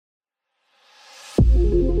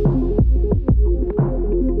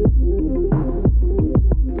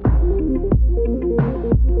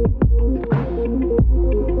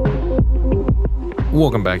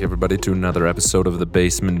Welcome back, everybody, to another episode of The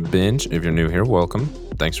Basement Binge. If you're new here, welcome.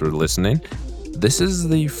 Thanks for listening. This is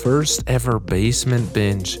the first ever Basement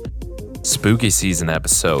Binge spooky season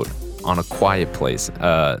episode on A Quiet Place.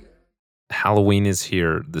 Halloween is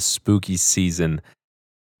here, the spooky season.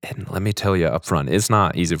 And let me tell you up front, it's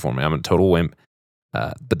not easy for me. I'm a total wimp.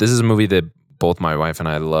 But this is a movie that both my wife and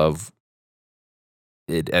I love.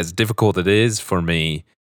 It as difficult it is for me.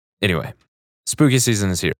 Anyway, spooky season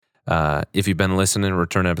is here. If you've been listening,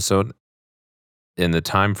 return episode, and the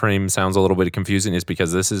time frame sounds a little bit confusing, is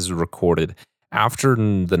because this is recorded after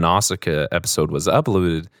the Nausicaa episode was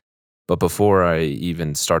uploaded, but before I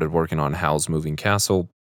even started working on Howl's Moving Castle,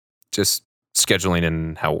 just scheduling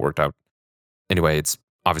and how it worked out. Anyway, it's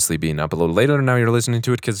obviously being up a little later. Now you're listening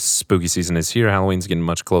to it because spooky season is here. Halloween's getting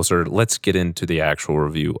much closer. Let's get into the actual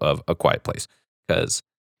review of A Quiet Place because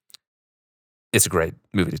it's a great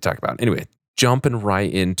movie to talk about. Anyway, jumping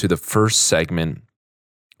right into the first segment,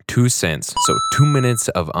 2 cents. So 2 minutes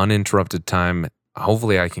of uninterrupted time.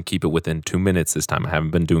 Hopefully I can keep it within 2 minutes this time. I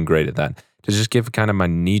haven't been doing great at that. To just give kind of my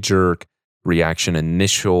knee-jerk reaction,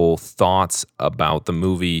 initial thoughts about the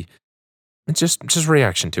movie, and just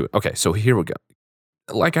reaction to it. Okay, so here we go.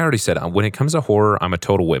 Like I already said, when it comes to horror, I'm a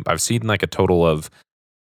total wimp. I've seen like a total of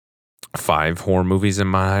 5 horror movies in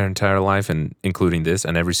my entire life, and including this,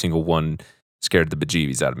 and every single one scared the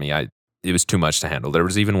bejeebies out of me. It was too much to handle. There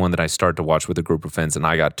was even one that I started to watch with a group of friends, and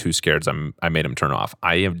I got too scared. I made them turn off.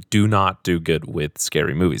 I do not do good with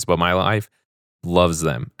scary movies, but my life loves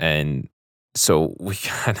them. And so we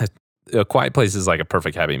kind of, A Quiet Place is like a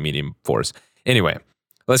perfect happy medium for us. Anyway,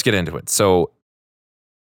 let's get into it. So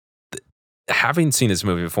having seen this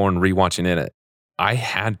movie before and rewatching it, I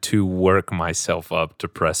had to work myself up to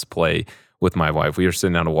press play with my wife. We were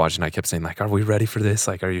sitting down to watch, and I kept saying, like, are we ready for this?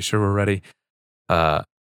 Like, are you sure we're ready?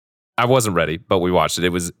 I wasn't ready, but we watched it.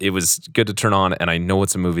 It was good to turn on, and I know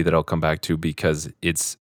it's a movie that I'll come back to because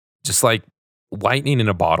it's just like lightning in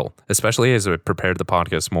a bottle, especially as I prepared the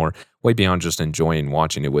podcast more, way beyond just enjoying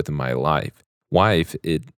watching it with my wife.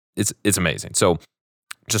 It's amazing. So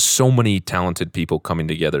just so many talented people coming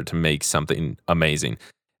together to make something amazing.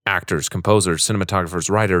 Actors, composers, cinematographers,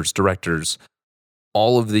 writers, directors,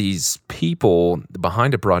 all of these people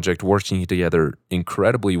behind a project working together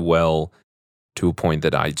incredibly well to a point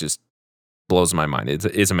that I just blows my mind.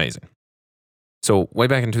 It's amazing. So way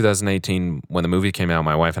back in 2018, when the movie came out,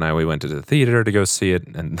 my wife and we went to the theater to go see it,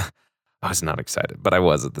 and I was not excited, but I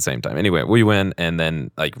was at the same time. Anyway, we went, and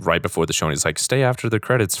then like right before the showing, it's like, stay after the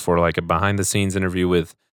credits for like a behind the scenes interview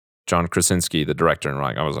with John Krasinski, the director, and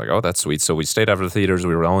I was like, oh, that's sweet. So we stayed after the theaters.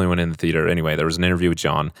 We were the only one in the theater. Anyway, there was an interview with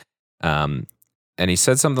John, and he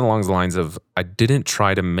said something along the lines of, I didn't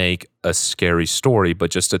try to make a scary story,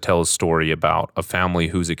 but just to tell a story about a family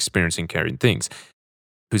who's experiencing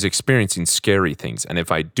who's experiencing scary things. And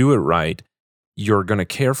if I do it right, you're going to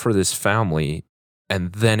care for this family,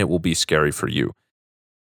 and then it will be scary for you.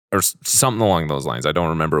 Or something along those lines. I don't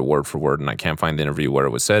remember it word for word, and I can't find the interview where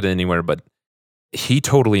it was said anywhere, but he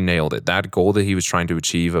totally nailed it. That goal that he was trying to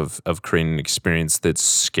achieve of creating an experience that's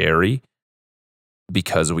scary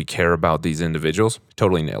because we care about these individuals,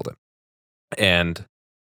 totally nailed it. And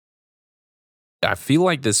I feel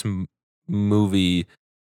like this movie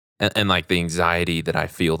and like the anxiety that I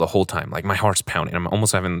feel the whole time, like my heart's pounding. I'm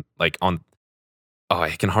almost having like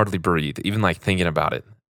I can hardly breathe, even like thinking about it.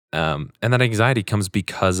 And that anxiety comes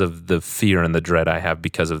because of the fear and the dread I have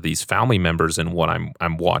because of these family members and what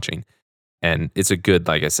I'm watching. And it's a good,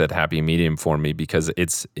 like I said, happy medium for me because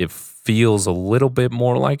it feels a little bit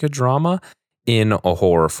more like a drama in a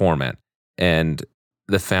horror format. And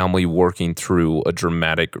the family working through a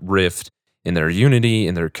dramatic rift in their unity,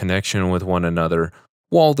 in their connection with one another,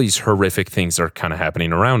 while these horrific things are kind of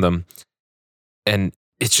happening around them. And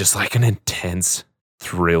it's just like an intense,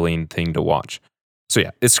 thrilling thing to watch. So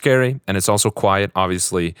yeah, it's scary and it's also quiet,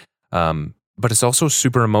 obviously. But it's also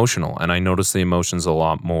super emotional. And I noticed the emotions a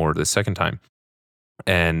lot more the second time.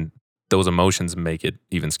 And those emotions make it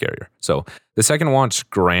even scarier. So the second watch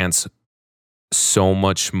grants so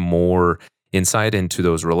much more insight into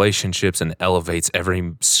those relationships and elevates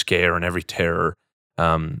every scare and every terror.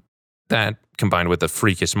 That combined with the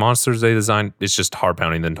freakish monsters they designed, it's just heart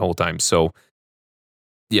pounding the whole time. So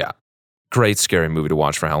yeah, great scary movie to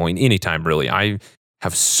watch for Halloween anytime, really. I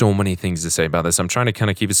have so many things to say about this. I'm trying to kind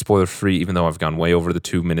of keep it spoiler free, even though I've gone way over the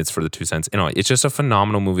 2 minutes for the 2 cents. Anyway, it's just a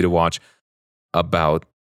phenomenal movie to watch about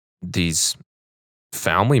these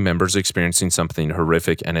family members experiencing something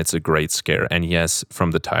horrific, and it's a great scare. And yes,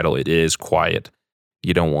 from the title, it is quiet.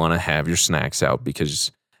 You don't want to have your snacks out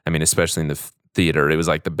because, I mean, especially in the theater, it was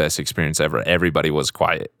like the best experience ever. Everybody was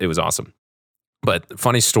quiet. It was awesome. But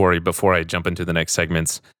funny story before I jump into the next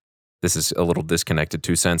segments. This is a little disconnected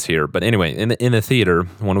 2 cents here. But anyway, in the theater,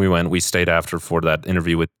 when we went, we stayed after for that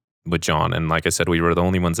interview with John. And like I said, we were the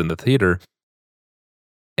only ones in the theater.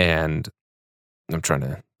 And I'm trying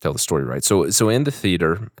to tell the story right. So in the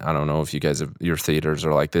theater, I don't know if you guys have, your theaters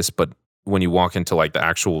are like this, but when you walk into like the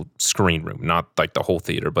actual screen room, not like the whole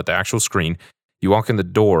theater, but the actual screen, you walk in the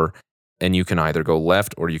door and you can either go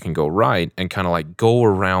left or you can go right and kind of like go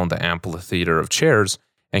around the amphitheater of chairs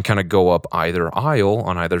and kind of go up either aisle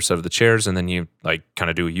on either side of the chairs. And then you like kind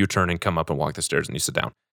of do a U-turn and come up and walk the stairs and you sit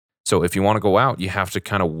down. So if you want to go out, you have to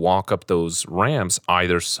kind of walk up those ramps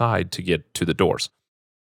either side to get to the doors.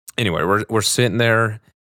 Anyway, we're sitting there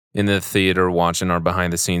in the theater watching our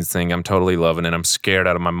behind the scenes thing. I'm totally loving it. I'm scared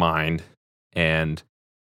out of my mind and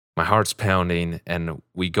my heart's pounding. And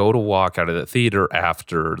we go to walk out of the theater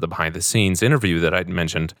after the behind the scenes interview that I'd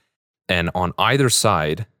mentioned. And on either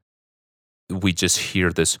side, we just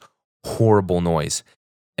hear this horrible noise.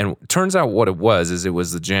 And it turns out what it was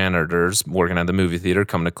the janitors working at the movie theater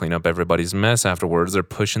coming to clean up everybody's mess afterwards. They're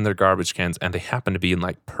pushing their garbage cans and they happen to be in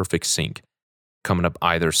like perfect sync coming up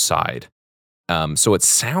either side. So it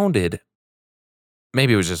sounded,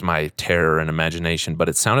 maybe it was just my terror and imagination, but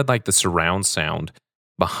it sounded like the surround sound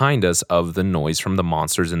behind us of the noise from the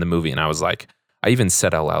monsters in the movie. And I was like, I even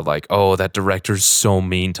said out loud, like, oh, that director's so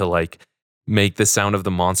mean to like make the sound of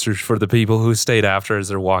the monsters for the people who stayed after as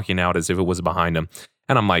they're walking out as if it was behind them.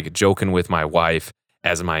 And I'm like joking with my wife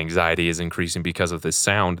as my anxiety is increasing because of this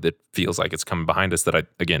sound that feels like it's coming behind us that I,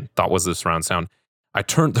 again, thought was the surround sound. I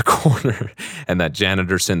turned the corner and that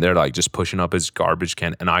janitor sitting there like just pushing up his garbage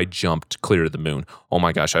can and I jumped clear to the moon. Oh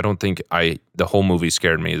my gosh, I don't think the whole movie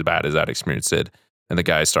scared me as bad as that experience did. And the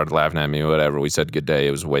guy started laughing at me, whatever. We said good day.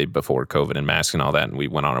 It was way before COVID and masks and all that and we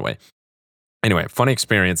went on our way. Anyway, funny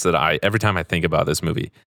experience that every time I think about this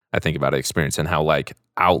movie, I think about an experience and how like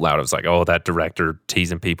out loud I was like, oh, that director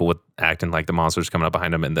teasing people with acting like the monsters coming up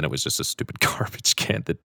behind him. And then it was just a stupid garbage can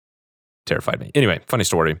that terrified me. Anyway, funny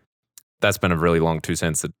story. That's been a really long 2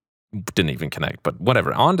 cents that didn't even connect, but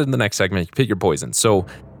whatever. On to the next segment, pick your poison. So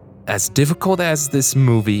as difficult as this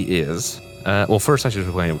movie is, well, first I should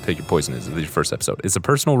explain what Pick Your Poison is, the first episode. It's a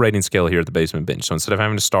personal rating scale here at the Basement Binge. So instead of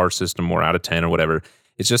having a star system or out of 10 or whatever,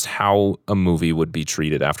 it's just how a movie would be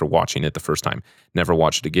treated after watching it the first time. Never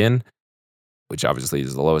watch it again, which obviously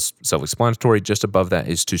is the lowest, self-explanatory. Just above that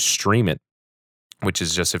is to stream it, which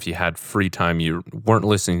is just if you had free time, you weren't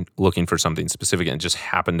looking for something specific and it just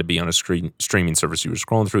happened to be on a streaming service you were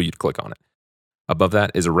scrolling through, you'd click on it. Above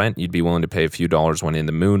that is a rent. You'd be willing to pay a few dollars when in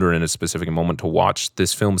the mood or in a specific moment to watch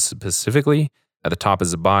this film specifically. At the top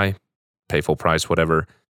is a buy, pay full price, whatever.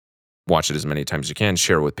 Watch it as many times as you can,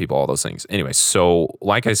 share it with people, all those things. Anyway, so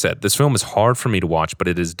like I said, this film is hard for me to watch, but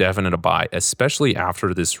it is definitely a buy, especially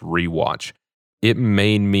after this rewatch. It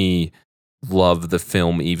made me love the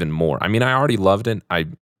film even more. I mean, I already loved it. I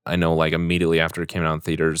know like immediately after it came out in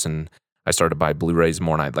theaters and I started to buy Blu-rays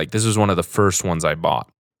more and this was one of the first ones I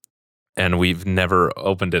bought. And we've never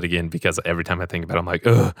opened it again because every time I think about it, I'm like,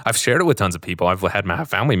 ugh. I've shared it with tons of people. I've had my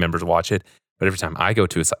family members watch it, but every time I go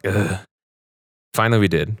to it, it's like, ugh. Finally, we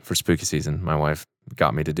did for spooky season. My wife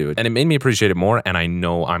got me to do it. And it made me appreciate it more. And I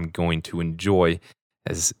know I'm going to enjoy,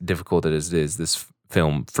 as difficult as it is, this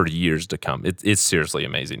film for years to come. It's seriously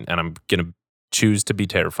amazing. And I'm going to choose to be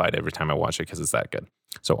terrified every time I watch it because it's that good.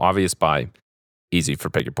 So obvious buy, easy for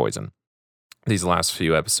Pick Your Poison. These last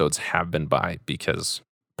few episodes have been buy because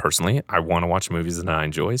personally, I want to watch movies that I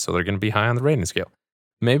enjoy. So they're going to be high on the rating scale.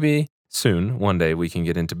 Maybe soon, one day, we can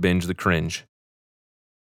get into Binge the Cringe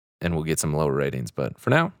and we'll get some lower ratings. But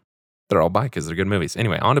for now, they're all buy because they're good movies.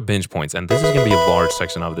 Anyway, on to binge points. And this is going to be a large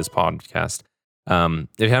section of this podcast. If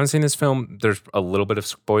you haven't seen this film, there's a little bit of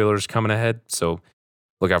spoilers coming ahead. So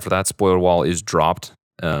look out for that. Spoiler wall is dropped.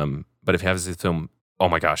 But if you haven't seen the film, oh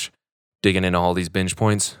my gosh, digging into all these binge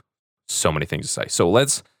points, so many things to say. So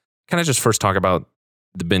let's kind of just first talk about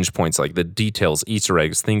the binge points, like the details, Easter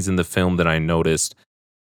eggs, things in the film that I noticed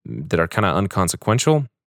that are kind of unconsequential,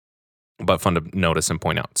 but fun to notice and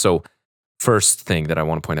point out. So first thing that I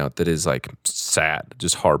want to point out that is like sad,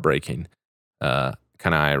 just heartbreaking, kind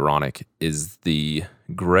of ironic, is the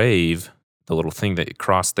grave, the little thing that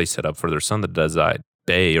they set up for their son that does die,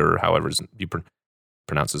 Day, or however you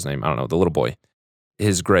pronounce his name. I don't know, the little boy.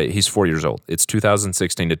 His grave, he's 4 years old. It's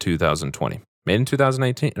 2016 to 2020. Made in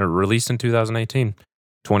 2018, or released in 2018.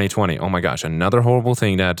 2020. Oh my gosh, another horrible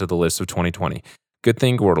thing to add to the list of 2020. Good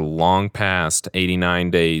thing we're long past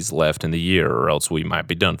 89 days left in the year, or else we might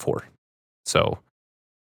be done for. So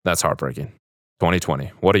that's heartbreaking.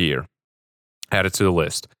 2020, what a year. Add it to the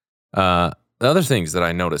list. The other things that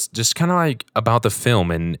I noticed, just kind of like about the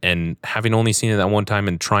film and having only seen it that one time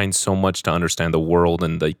and trying so much to understand the world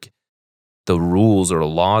and like the rules or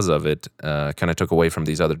laws of it, kind of took away from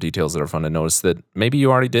these other details that are fun to notice that maybe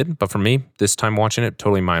you already did, but for me, this time watching it,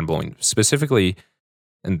 totally mind blowing. Specifically,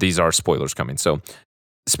 and these are spoilers coming. So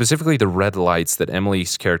specifically, the red lights that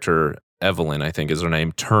Emily's character Evelyn, I think is her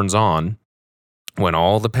name, turns on when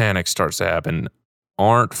all the panic starts to happen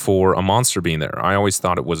aren't for a monster being there. I always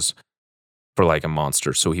thought it was for like a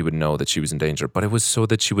monster so he would know that she was in danger, but it was so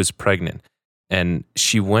that she was pregnant. And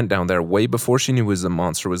she went down there way before she knew the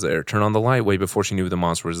monster was there, turned on the light way before she knew the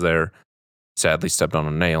monster was there, sadly stepped on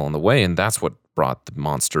a nail on the way, and that's what brought the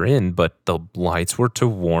monster in. But the lights were to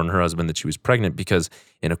warn her husband that she was pregnant, because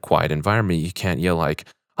in a quiet environment, you can't yell like,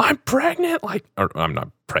 I'm pregnant, like, or I'm not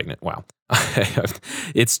pregnant, wow.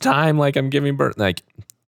 It's time, like I'm giving birth. Like,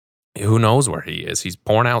 who knows where he is? He's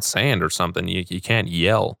pouring out sand or something. You can't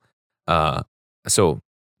yell. So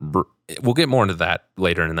we'll get more into that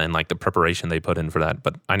later, and then like the preparation they put in for that.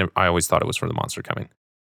 But I always thought it was for the monster coming.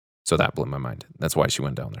 So that blew my mind. That's why she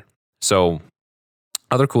went down there. So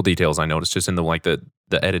other cool details I noticed just in the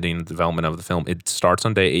editing and development of the film. It starts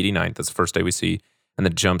on day 89. That's the first day we see, and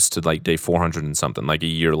then jumps to like day 400 and something, like a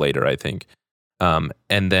year later, I think. And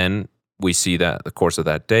then we see that the course of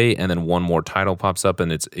that day, and then one more title pops up,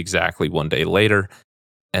 and it's exactly one day later.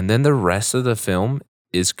 And then the rest of the film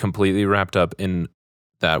is completely wrapped up in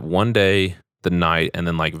that one day, the night, and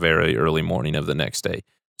then like very early morning of the next day.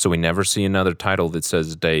 So we never see another title that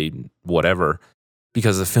says day whatever,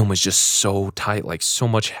 because the film is just so tight. Like, so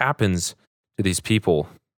much happens to these people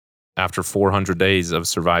after 400 days of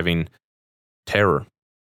surviving terror.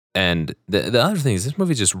 And the other thing is, this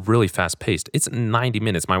movie is just really fast paced. It's 90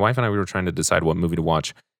 minutes. My wife and I, we were trying to decide what movie to watch,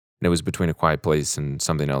 and it was between A Quiet Place and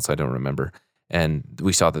something else I don't remember. And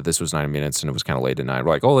we saw that this was 90 minutes, and it was kind of late at night.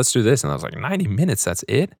 We're like, oh, let's do this. And I was like, 90 minutes, that's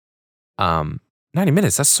it? 90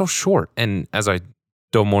 minutes, that's so short. And as I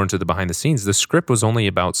dove more into the behind the scenes, the script was only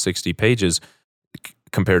about 60 pages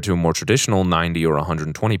compared to a more traditional 90 or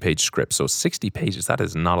 120 page script. So 60 pages, that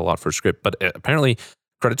is not a lot for a script. But apparently,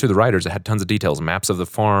 credit to the writers, it had tons of details, maps of the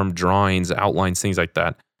farm, drawings, outlines, things like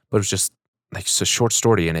that. But it was just like, it's a short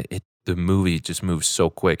story, and the movie just moves so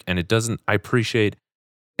quick. And it doesn't, I appreciate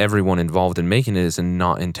everyone involved in making it and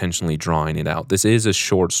not intentionally drawing it out. This is a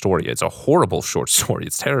short story. It's a horrible short story.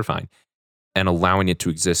 It's terrifying. And allowing it to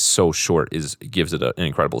exist so short gives it an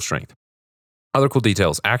incredible strength. Other cool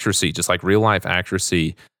details, accuracy, just like real life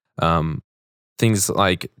accuracy. Things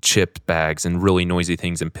like chip bags and really noisy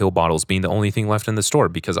things and pill bottles being the only thing left in the store,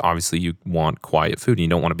 because obviously you want quiet food and you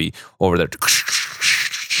don't want to be over there.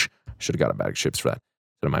 Should have got a bag of chips for that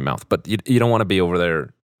instead of my mouth. But you don't want to be over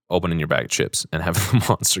there opening your bag of chips and having the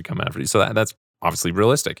monster come after you. So that's obviously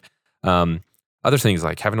realistic. Other things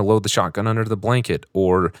like having to load the shotgun under the blanket,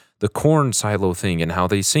 or the corn silo thing and how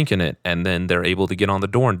they sink in it, and then they're able to get on the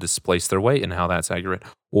door and displace their weight, and how that's accurate.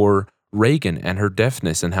 Or Reagan and her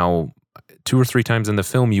deafness, and how 2 or 3 times in the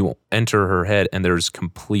film you enter her head and there's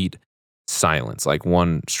complete silence. Like,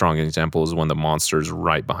 one strong example is when the monster's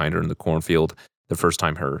right behind her in the cornfield. The first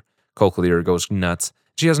time her cochlear goes nuts,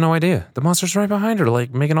 she has no idea. The monster's right behind her,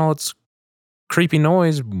 like making all its creepy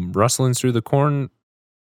noise, rustling through the corn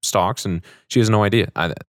stalks, and she has no idea.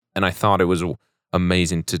 And I thought it was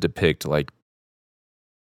amazing to depict like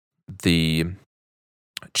the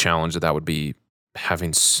challenge that would be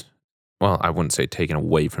having, well, I wouldn't say taken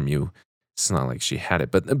away from you. It's not like she had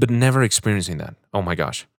it, but never experiencing that. Oh my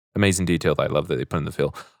gosh. Amazing detail that I love that they put in the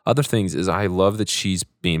film. Other things is, I love that she's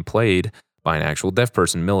being played by an actual deaf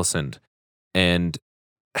person, Millicent, and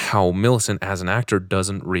how Millicent as an actor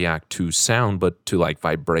doesn't react to sound, but to like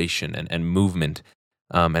vibration and movement,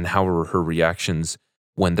 and how her reactions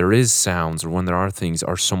when there is sounds or when there are things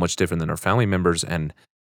are so much different than her family members. And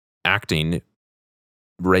acting,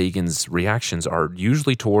 Reagan's reactions are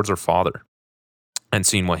usually towards her father and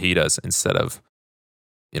seeing what he does instead of,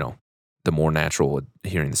 the more natural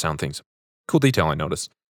hearing the sound things. Cool detail I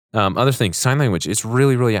noticed. Other things, sign language, it's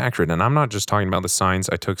really, really accurate. And I'm not just talking about the signs.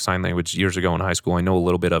 I took sign language years ago in high school. I know a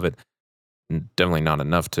little bit of it, definitely not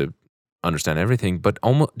enough to understand everything, but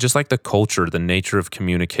almost just like the culture, the nature of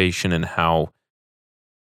communication, and how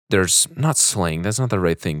there's not slang, that's not the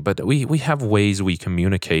right thing, but we have ways we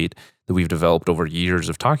communicate that we've developed over years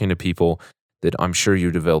of talking to people, that I'm sure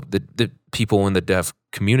you developed, that people in the deaf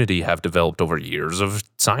community have developed over years of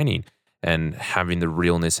signing and having the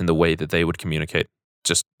realness in the way that they would communicate.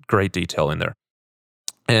 Just great detail in there.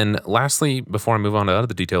 And lastly, before I move on to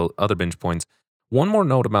other binge points, one more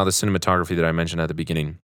note about the cinematography that I mentioned at the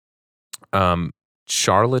beginning.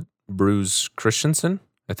 Charlotte Bruce Christensen,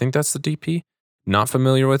 I think that's the DP. Not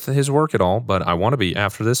familiar with his work at all, but I want to be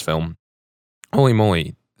after this film. Holy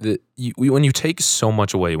moly. When you take so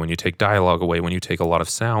much away, when you take dialogue away, when you take a lot of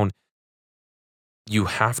sound, you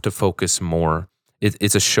have to focus more.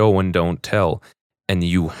 It's a show and don't tell. And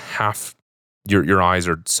you have, your eyes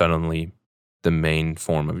are suddenly the main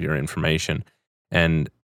form of your information. And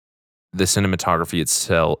the cinematography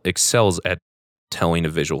itself excels at telling a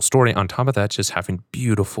visual story. On top of that, just having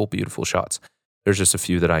beautiful, beautiful shots. There's just a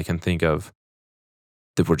few that I can think of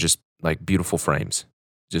that were just like beautiful frames.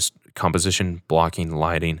 Just composition, blocking,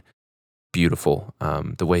 lighting, beautiful.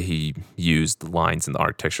 The way he used the lines and the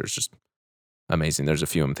architecture is just amazing. There's a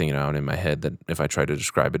few I'm thinking out in my head that if I try to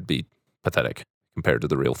describe it'd be pathetic compared to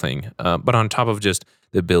the real thing. But on top of just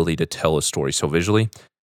the ability to tell a story so visually,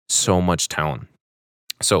 so much talent.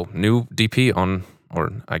 So new DP on,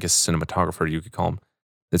 or I guess cinematographer you could call him,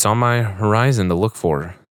 it's on my horizon to look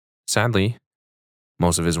for. Sadly,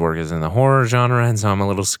 most of his work is in the horror genre, and so I'm a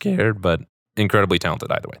little scared, but incredibly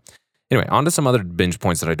talented either way. Anyway, on to some other binge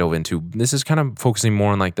points that I dove into. This is kind of focusing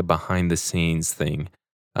more on like the behind the scenes thing,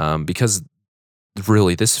 because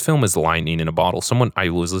really this film is lightning in a bottle. I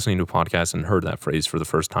was listening to a podcast and heard that phrase for the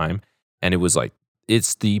first time, and it was like,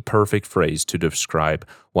 it's the perfect phrase to describe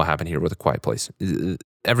what happened here with A Quiet Place.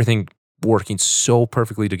 Everything working so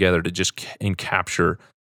perfectly together to just capture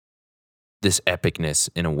this epicness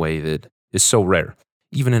in a way that is so rare,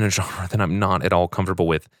 even in a genre that I'm not at all comfortable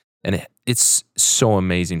with. And it's so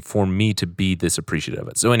amazing for me to be this appreciative of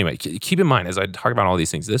it. So anyway, keep in mind, as I talk about all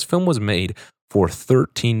these things, this film was made for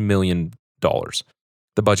 $13 million.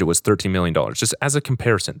 The budget was $13 million. Just as a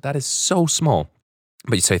comparison, that is so small.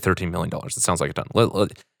 But you say $13 million. It sounds like a ton.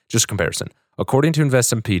 Just comparison. According to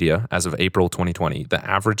Investopedia, as of April 2020, the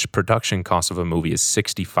average production cost of a movie is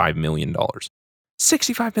 $65 million.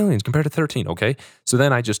 $65 million compared to 13, okay? So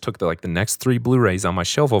then I just took the next 3 Blu-rays on my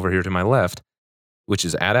shelf over here to my left, which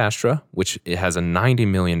is Ad Astra, which it has a $90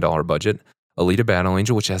 million budget, Alita Battle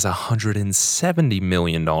Angel, which has a $170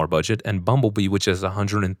 million budget, and Bumblebee, which has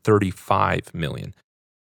 $135 million.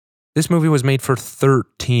 This movie was made for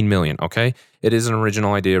 $13 million, okay? It is an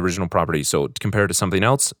original idea, original property. So compared to something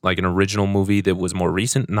else, like an original movie that was more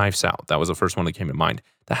recent, Knives Out, that was the first one that came to mind,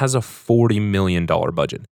 that has a $40 million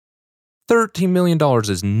budget. $13 million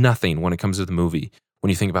is nothing when it comes to the movie, when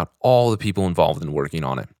you think about all the people involved in working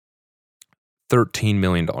on it. $13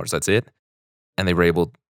 million, that's it. And they were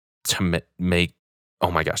able to make, oh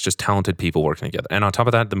my gosh, just talented people working together. And on top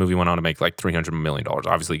of that, the movie went on to make like $300 million.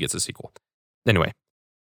 Obviously, it gets a sequel. Anyway,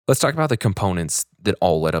 let's talk about the components that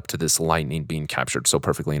all led up to this lightning being captured so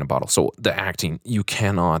perfectly in a bottle. So the acting, you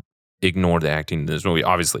cannot ignore the acting in this movie,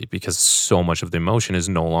 obviously, because so much of the emotion is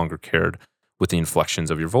no longer carried with the inflections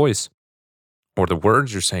of your voice or the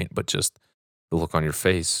words you're saying, but just the look on your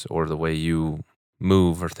face or the way you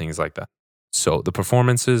move or things like that. So the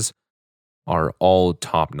performances are all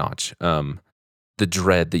top notch. The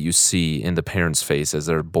dread that you see in the parents' face as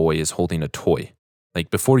their boy is holding a toy. Like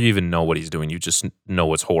before you even know what he's doing, you just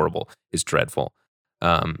know it's horrible. It's dreadful.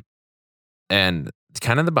 And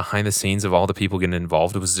kind of the behind the scenes of all the people getting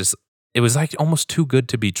involved, it was like almost too good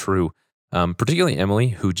to be true. Particularly Emily,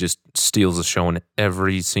 who just steals the show in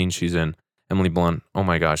every scene she's in. Emily Blunt, oh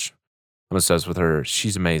my gosh, I'm obsessed with her.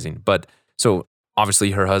 She's amazing. But so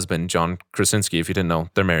obviously her husband, John Krasinski, if you didn't know,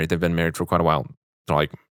 they're married. They've been married for quite a while. They're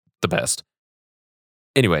like the best.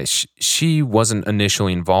 Anyway, she wasn't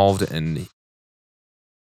initially involved, and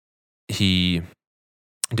he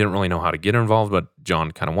didn't really know how to get her involved, but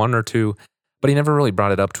John kind of wanted her to, but he never really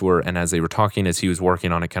brought it up to her. And as they were talking, as he was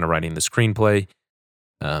working on it, kind of writing the screenplay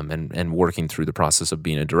and working through the process of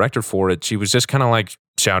being a director for it, she was just kind of like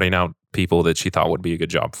shouting out people that she thought would be a good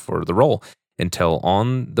job for the role, until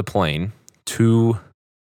on the plane,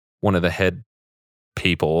 one of the head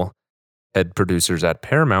producers at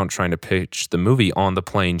Paramount trying to pitch the movie on the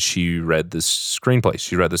plane, she read the screenplay,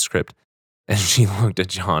 she read the script, and she looked at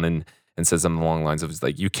John and said something along the lines of,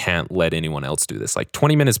 like, you can't let anyone else do this. Like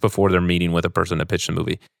 20 minutes before they're meeting with a person to pitch the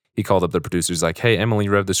movie, he called up the producers like, hey, Emily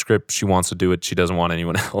read the script. She wants to do it. She doesn't want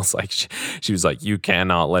anyone else. Like she was like, you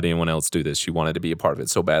cannot let anyone else do this. She wanted to be a part of it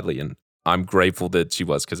so badly. And I'm grateful that she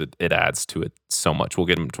was, because it adds to it so much. We'll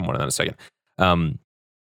get into more of that in a second.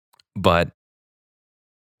 But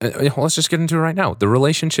let's just get into it right now. The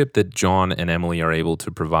relationship that John and Emily are able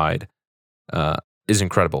to provide is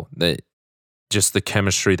incredible. Just the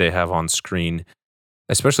chemistry they have on screen,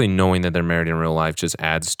 especially knowing that they're married in real life, just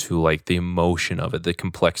adds to like the emotion of it, the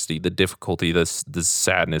complexity, the difficulty, the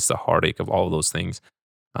sadness, the heartache of all of those things.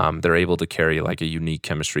 They're able to carry like a unique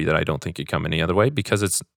chemistry that I don't think could come any other way, because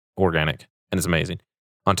it's organic and it's amazing.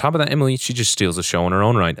 On top of that, Emily, she just steals the show in her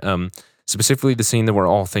own right. Specifically, the scene that we're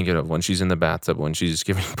all thinking of when she's in the bathtub, when she's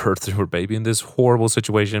giving birth to her baby in this horrible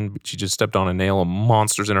situation. She just stepped on a nail. A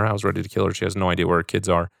monster's in her house ready to kill her. She has no idea where her kids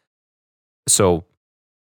are. So,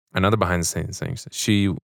 another behind the scenes things.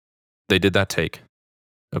 They did that take,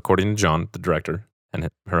 according to John, the director, and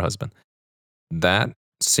her husband. That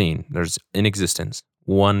scene, there's in existence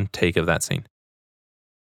one take of that scene.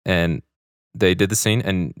 And they did the scene,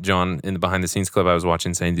 and John, in the behind the scenes clip I was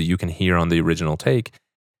watching, saying that you can hear on the original take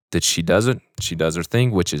that she does it. She does her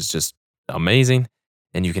thing, which is just amazing.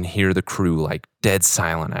 And you can hear the crew like dead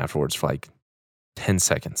silent afterwards for like 10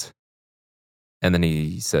 seconds. And then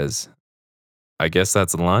he says, I guess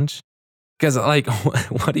that's lunch. Because like,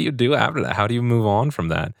 what do you do after that? How do you move on from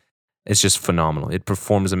that? It's just phenomenal. It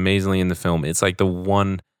performs amazingly in the film. It's like the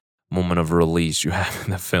one moment of release you have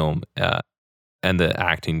in the film, and the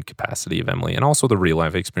acting capacity of Emily, and also the real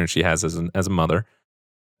life experience she has as a mother.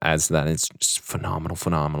 Adds to that. It's just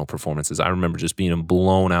phenomenal performances. I remember just being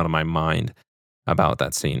blown out of my mind about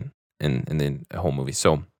that scene in the whole movie.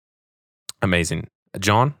 So amazing.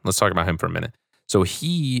 John, let's talk about him for a minute. So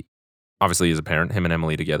he obviously is a parent, him and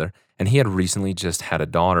Emily together, and he had recently just had a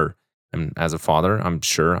daughter. And as a father, I'm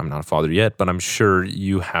sure, I'm not a father yet, but I'm sure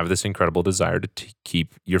you have this incredible desire to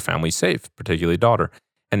keep your family safe, particularly daughter.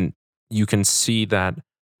 And you can see that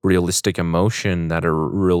realistic emotion, that a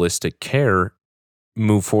realistic care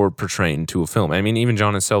move forward portraying to a film. I mean, even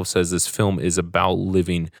John himself says this film is about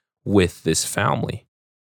living with this family.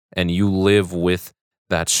 And you live with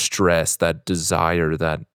that stress, that desire,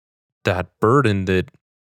 that burden that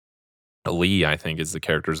Lee, I think is the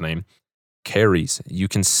character's name, carries. You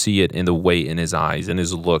can see it in the way in his eyes, in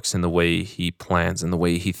his looks, in the way he plans, in the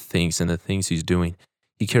way he thinks, and the things he's doing.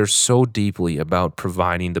 He cares so deeply about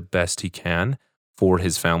providing the best he can for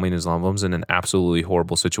his family and his loved ones in an absolutely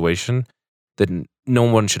horrible situation that no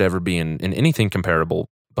one should ever be in anything comparable,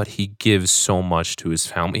 but he gives so much to his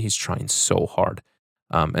family. He's trying so hard.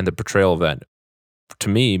 And the portrayal of that, to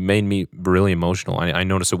me, made me really emotional. I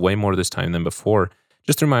noticed it way more this time than before,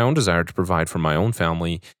 just through my own desire to provide for my own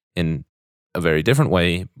family in a very different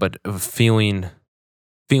way, but feeling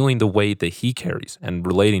the weight that he carries and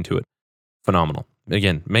relating to it. Phenomenal.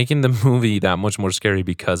 Again, making the movie that much more scary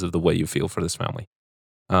because of the way you feel for this family.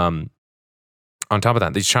 On top of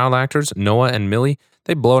that, these child actors, Noah and Millie,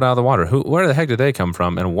 they blow it out of the water. Where the heck did they come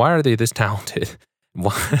from, and why are they this talented?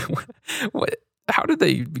 How did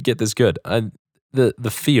they get this good?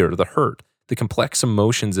 The fear, the hurt, the complex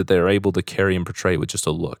emotions that they're able to carry and portray with just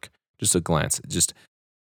a look, just a glance, just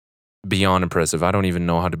beyond impressive. I don't even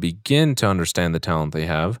know how to begin to understand the talent they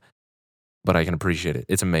have, but I can appreciate it.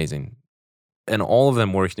 It's amazing. And all of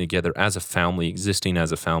them working together as a family, existing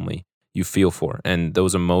as a family, you feel for. And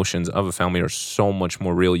those emotions of a family are so much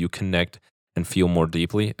more real. You connect and feel more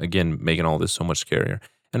deeply. Again, making all this so much scarier.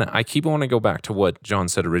 And I keep wanting to go back to what John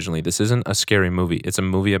said originally. This isn't a scary movie. It's a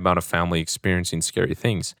movie about a family experiencing scary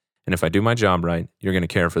things. And if I do my job right, you're going to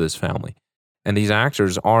care for this family. And these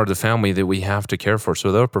actors are the family that we have to care for.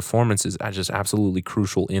 So their performances are just absolutely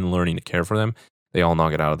crucial in learning to care for them. They all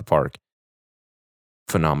knock it out of the park.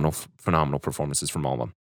 Phenomenal performances from all of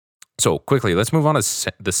them. So quickly, let's move on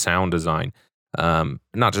to the sound design.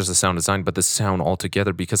 Not just the sound design, but the sound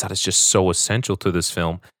altogether, because that is just so essential to this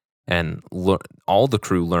film. And all the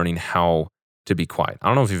crew learning how to be quiet. I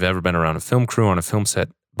don't know if you've ever been around a film crew on a film set,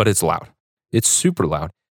 but it's loud. It's super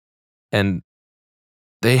loud. And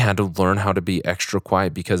they had to learn how to be extra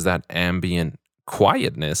quiet because that ambient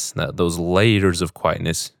quietness, those layers of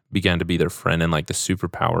quietness began to be their friend and like the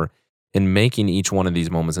superpower in making each one of these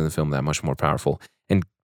moments in the film that much more powerful and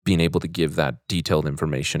being able to give that detailed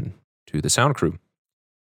information to the sound crew.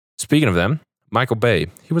 Speaking of them, Michael Bay,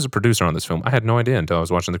 he was a producer on this film. I had no idea until I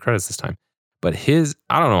was watching the credits this time. But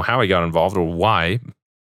I don't know how he got involved or why,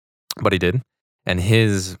 but he did. And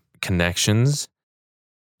his connections,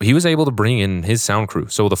 he was able to bring in his sound crew.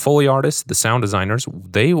 So the Foley artists, the sound designers,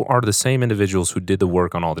 they are the same individuals who did the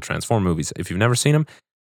work on all the Transform movies. If you've never seen them,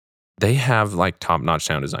 they have like top-notch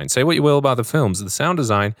sound design. Say what you will about the films, the sound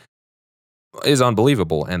design is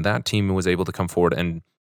unbelievable. And that team was able to come forward and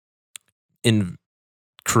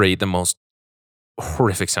create the most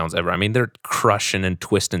horrific sounds ever. I mean, they're crushing and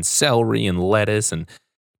twisting celery and lettuce and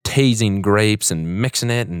tasing grapes and mixing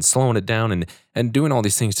it and slowing it down and doing all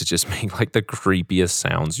these things to just make like the creepiest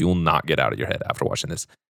sounds you'll not get out of your head after watching this.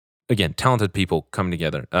 Again, talented people coming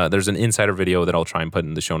together. There's an insider video that I'll try and put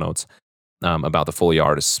in the show notes about the Foley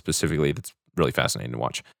artists specifically. That's really fascinating to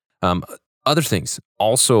watch. Other things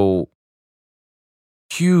also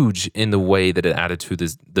huge in the way that it added to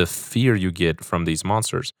the fear you get from these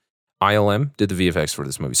monsters. ILM did the VFX for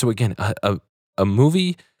this movie. So again, a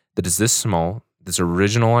movie that is this small, this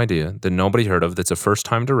original idea that nobody heard of, that's a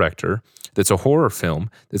first-time director, that's a horror film,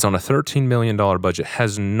 that's on a $13 million budget,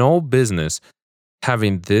 has no business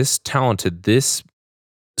having this talented,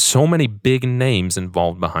 so many big names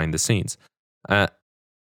involved behind the scenes.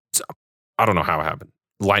 So I don't know how it happened.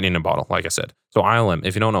 Lightning in a bottle, like I said. So ILM,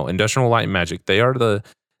 if you don't know, Industrial Light and Magic, they are the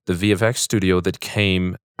VFX studio that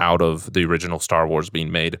came out of the original Star Wars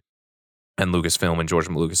being made, and Lucasfilm and George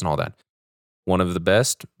Lucas and all that. One of the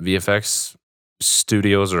best VFX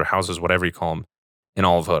studios or houses, whatever you call them, in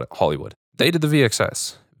all of Hollywood. They did the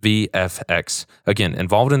VFX. Again,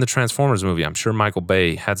 involved in the Transformers movie. I'm sure Michael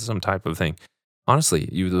Bay had some type of thing. Honestly,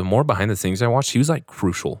 the more behind the scenes I watched, he was like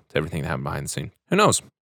crucial to everything that happened behind the scene. Who knows?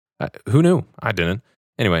 Who knew? I didn't.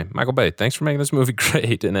 Anyway, Michael Bay, thanks for making this movie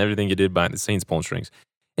great and everything you did behind the scenes, pulling strings.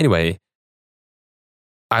 Anyway,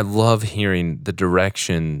 I love hearing the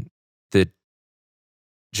direction that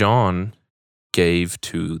John gave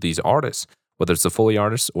to these artists, whether it's the Foley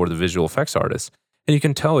artists or the visual effects artists. And you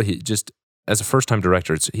can tell he just, as a first-time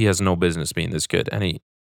director, he has no business being this good. And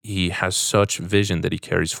he has such vision that he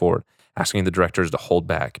carries forward, asking the directors to hold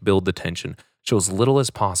back, build the tension, show as little as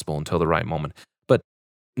possible until the right moment. But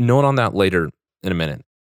note on that later in a minute,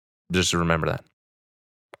 just to remember that.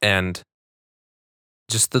 And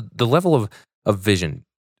just the level of vision,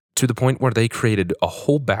 to the point where they created a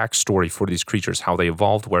whole backstory for these creatures, how they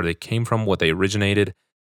evolved, where they came from, what they originated,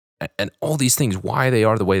 and all these things, why they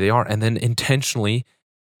are the way they are, and then intentionally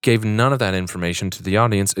gave none of that information to the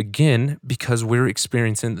audience, again, because we're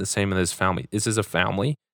experiencing the same in this family. This is a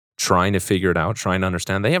family trying to figure it out, trying to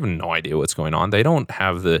understand. They have no idea what's going on. They don't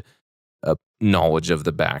have the knowledge of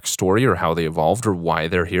the backstory or how they evolved or why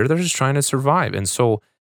they're here. They're just trying to survive. And so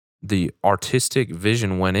the artistic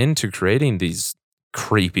vision went into creating these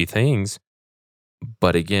creepy things.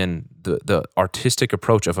 But again, the artistic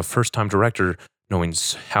approach of a first-time director knowing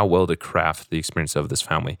how well to craft the experience of this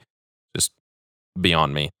family, just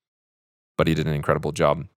beyond me. But he did an incredible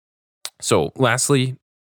job. So lastly,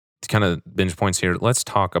 to kind of binge points here, let's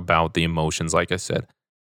talk about the emotions, like I said.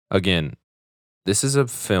 Again, this is a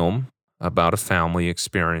film about a family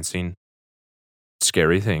experiencing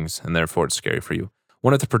scary things, and therefore it's scary for you.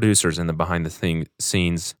 One of the producers in the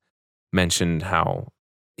behind-the-scenes mentioned how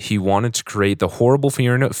he wanted to create the horrible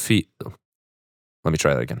fear. Let me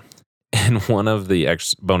try that again. In one of the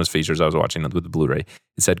bonus features I was watching with the Blu-ray,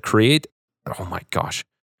 it said, oh my gosh,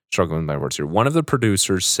 struggling with my words here. One of the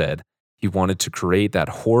producers said he wanted to create that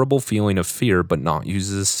horrible feeling of fear, but not use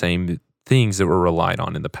the same things that were relied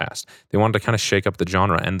on in the past. They wanted to kind of shake up the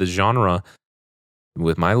genre, and the genre,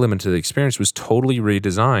 with my limited experience, was totally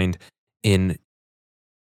redesigned in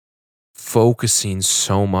focusing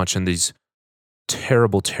so much on these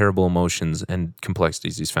terrible, terrible emotions and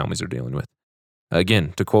complexities these families are dealing with.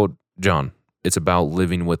 Again, to quote John, it's about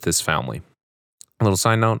living with this family. A little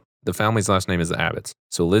side note, the family's last name is the Abbotts.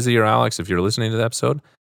 So Lizzie or Alex, if you're listening to the episode,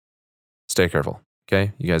 stay careful,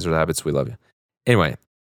 okay? You guys are the Abbotts. We love you. Anyway,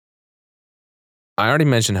 I already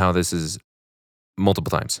mentioned how this is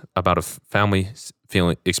multiple times about a family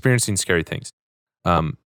experiencing scary things.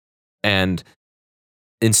 And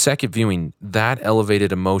in second viewing, that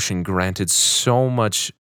elevated emotion granted so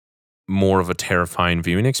much more of a terrifying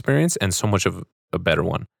viewing experience and so much of a better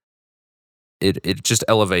one. It just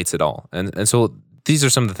elevates it all. And so these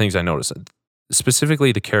are some of the things I noticed.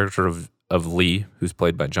 Specifically, the character of Lee, who's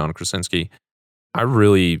played by John Krasinski, I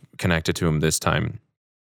really connected to him this time.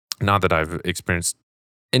 Not that I've experienced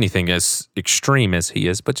anything as extreme as he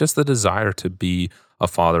is, but just the desire to be a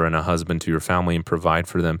father and a husband to your family and provide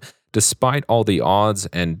for them, despite all the odds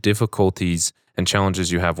and difficulties and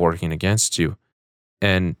challenges you have working against you.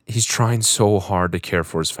 And he's trying so hard to care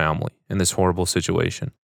for his family in this horrible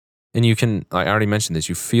situation. And you can, I already mentioned this,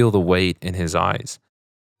 you feel the weight in his eyes.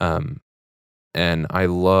 And I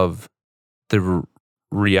love the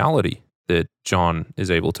reality that John is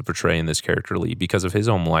able to portray in this character, Lee, because of his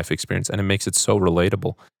own life experience. And it makes it so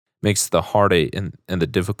relatable. Makes the heartache and the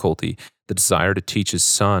difficulty, the desire to teach his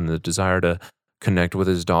son, the desire to connect with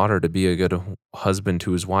his daughter, to be a good husband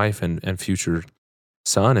to his wife and future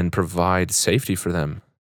son and provide safety for them.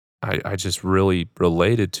 I just really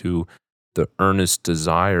related to the earnest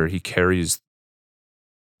desire. He carries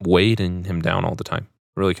weighting him down all the time.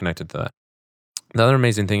 Really connected to that. The other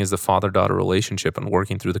amazing thing is the father-daughter relationship and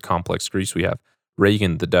working through the complex griefs we have.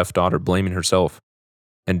 Reagan, the deaf daughter, blaming herself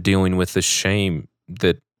and dealing with the shame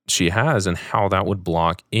that she has and how that would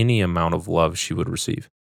block any amount of love she would receive.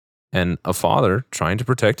 And a father trying to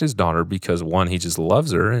protect his daughter because, one, he just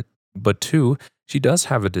loves her, but two, she does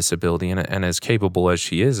have a disability, and as capable as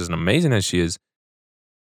she is, as amazing as she is,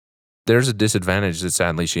 there's a disadvantage that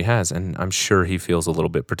sadly she has, and I'm sure he feels a little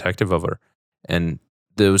bit protective of her. And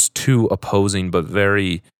those two opposing but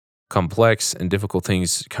very complex and difficult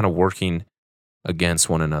things kind of working against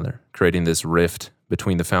one another, creating this rift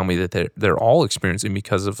between the family that they're all experiencing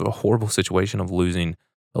because of a horrible situation of losing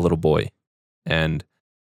a little boy, and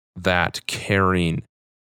that carrying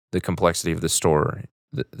the complexity of the story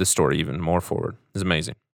even more forward is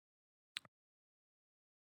amazing.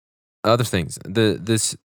 Other things,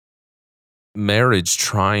 this marriage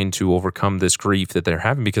trying to overcome this grief that they're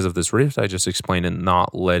having because of this rift I just explained, and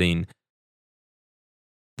not letting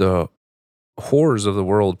the horrors of the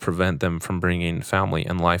world prevent them from bringing family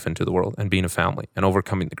and life into the world and being a family and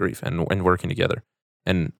overcoming the grief and working together.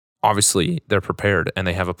 And obviously they're prepared and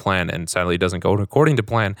they have a plan, and sadly it doesn't go according to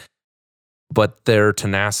plan, but their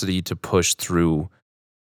tenacity to push through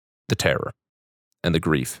the terror and the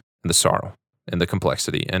grief and the sorrow and the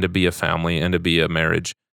complexity and to be a family and to be a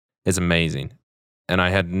marriage is amazing. And I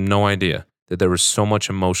had no idea that there was so much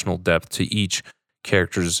emotional depth to each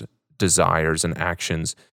character's desires and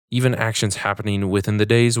actions, even actions happening within the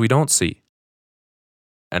days we don't see,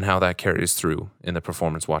 and how that carries through in the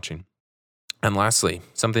performance watching. And lastly,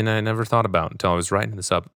 something I never thought about until I was writing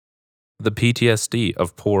this up, the PTSD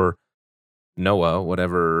of poor Noah,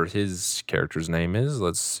 whatever his character's name is.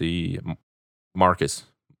 Let's see, Marcus.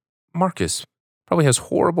 Marcus probably has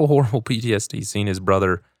horrible, horrible PTSD seeing his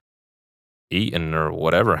brother eaten or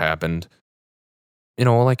whatever happened,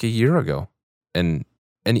 like a year ago. And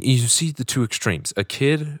you see the two extremes. A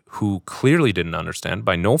kid who clearly didn't understand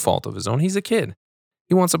by no fault of his own. He's a kid.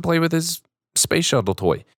 He wants to play with his space shuttle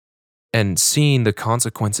toy. And seeing the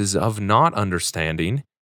consequences of not understanding.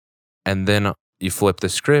 And then you flip the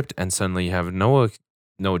script and suddenly you have Noah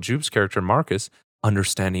Jupe's character, Marcus,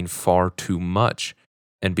 understanding far too much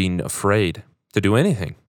and being afraid to do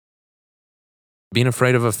anything. Being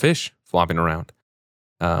afraid of a fish flopping around.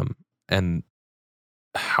 And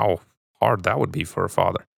how hard that would be for a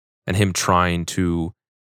father. And him trying to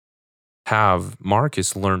have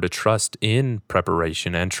Marcus learn to trust in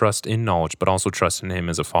preparation and trust in knowledge, but also trust in him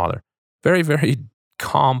as a father. Very, very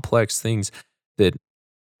complex things that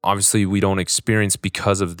obviously we don't experience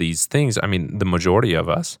because of these things. I mean, the majority of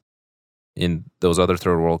us in those other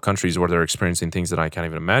third world countries where they're experiencing things that I can't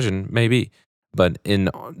even imagine, maybe. But in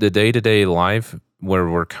the day-to-day life where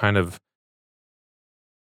we're kind of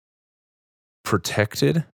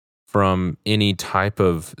protected from any type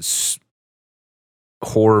of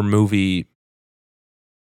horror movie,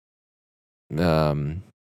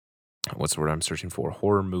 what's the word I'm searching for?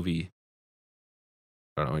 Horror movie,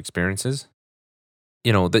 I don't know, experiences.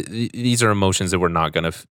 These are emotions that we're not going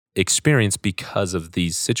to experience because of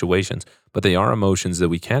these situations, but they are emotions that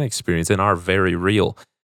we can experience and are very real.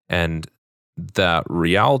 And that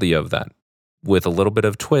reality of that, with a little bit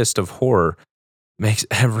of twist of horror, makes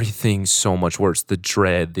everything so much worse. The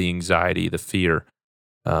dread, the anxiety, the fear,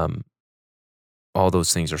 all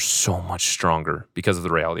those things are so much stronger because of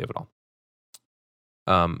the reality of it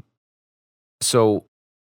all. So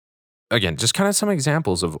again, just kind of some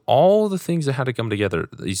examples of all the things that had to come together.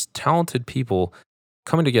 These talented people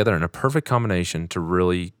coming together in a perfect combination to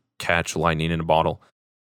really catch lightning in a bottle.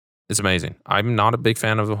 It's amazing. I'm not a big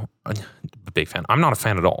fan of I'm not a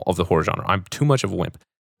fan at all of the horror genre. I'm too much of a wimp.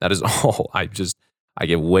 That is all. I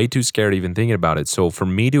get way too scared even thinking about it. So for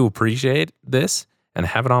me to appreciate this and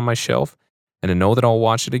have it on my shelf and to know that I'll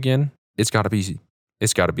watch it again, it's got to be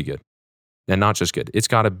good. And not just good. It's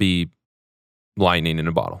got to be lightning in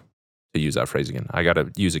a bottle, to use that phrase again. I got to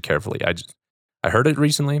use it carefully. I heard it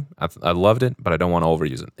recently. I loved it, but I don't want to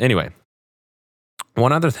overuse it. Anyway,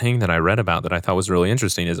 one other thing that I read about that I thought was really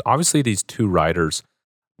interesting is obviously these two writers,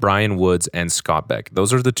 Brian Woods and Scott Beck.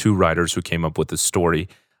 Those are the two writers who came up with the story.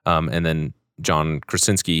 And then John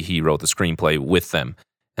Krasinski, he wrote the screenplay with them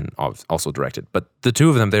and also directed. But the two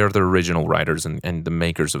of them, they are the original writers and the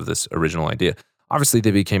makers of this original idea. Obviously,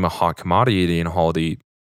 they became a hot commodity in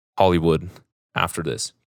Hollywood after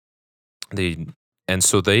this. And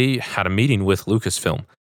so they had a meeting with Lucasfilm,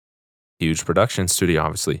 huge production studio,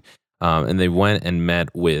 obviously. And they went and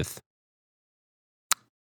met with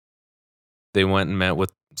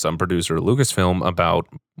some producer at Lucasfilm about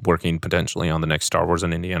working potentially on the next Star Wars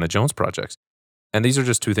and Indiana Jones projects. And these are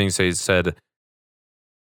just two things they said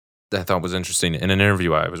that I thought was interesting in an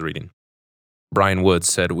interview I was reading. Brian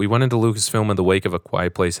Woods said, "We went into Lucasfilm in the wake of A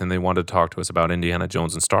Quiet Place and they wanted to talk to us about Indiana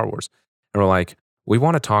Jones and Star Wars. And we're like, we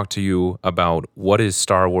want to talk to you about what is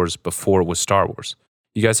Star Wars before it was Star Wars.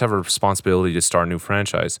 You guys have a responsibility to start a new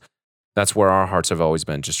franchise. That's where our hearts have always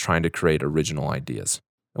been, just trying to create original ideas."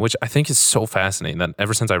 Which I think is so fascinating that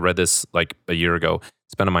ever since I read this like a year ago,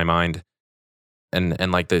 it's been on my mind.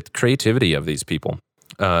 And like the creativity of these people.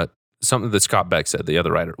 something that Scott Beck said, the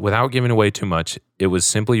other writer. Without giving away too much, it was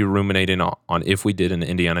simply ruminating on if we did an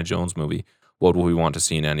Indiana Jones movie, what would we want to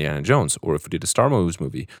see in Indiana Jones? Or if we did a Star Wars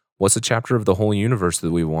movie, what's a chapter of the whole universe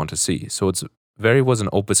that we want to see? So was an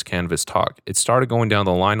opus canvas talk. It started going down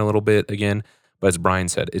the line a little bit again, but as Brian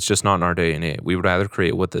said, it's just not in our DNA. We would rather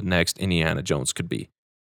create what the next Indiana Jones could be.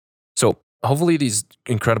 So hopefully these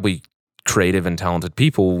incredibly creative and talented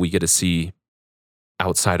people we get to see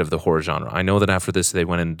outside of the horror genre. I know that after this, they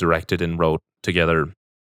went and directed and wrote together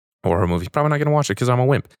a horror movie. Probably not going to watch it because I'm a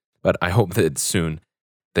wimp, but I hope that soon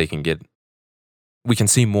we can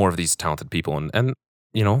see more of these talented people. And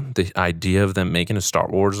the idea of them making a Star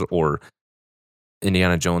Wars or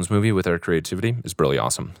Indiana Jones movie with their creativity is really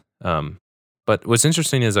awesome. But what's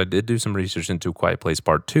interesting is I did do some research into Quiet Place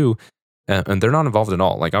Part 2, and they're not involved at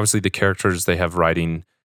all. Like, obviously, the characters they have writing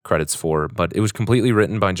credits for, but it was completely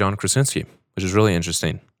written by John Krasinski, which is really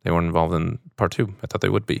interesting. They weren't involved in Part 2. I thought they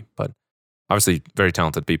would be, but obviously, very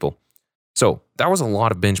talented people. So that was a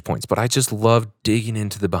lot of binge points, but I just love digging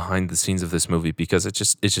into the behind the scenes of this movie because it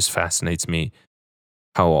just fascinates me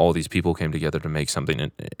how all these people came together to make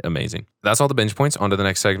something amazing. That's all the binge points. On to the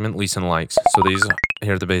next segment, least and likes. So these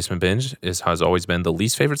here at the Basement Binge has always been the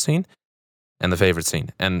least favorite scene and the favorite scene.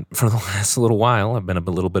 And for the last little while, I've been a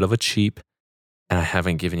little bit of a cheap, and I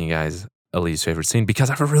haven't given you guys a least favorite scene because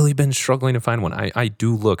I've really been struggling to find one. I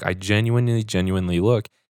do look. I genuinely look.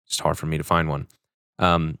 It's hard for me to find one.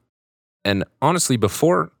 And honestly,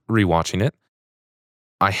 before rewatching it,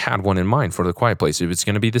 I had one in mind for The Quiet Place. It was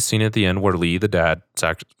going to be the scene at the end where Lee, the dad,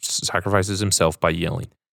 sacrifices himself by yelling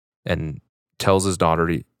and tells his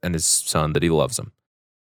daughter and his son that he loves them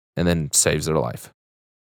and then saves their life.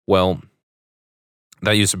 Well,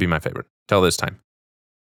 that used to be my favorite till this time.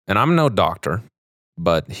 And I'm no doctor,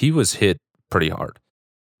 but he was hit pretty hard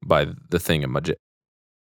by the thingamajig,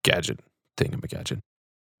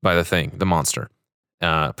 by the monster.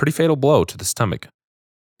 Pretty fatal blow to the stomach.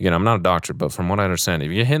 Again, I'm not a doctor, but from what I understand, if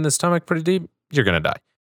you hit in the stomach pretty deep, you're going to die.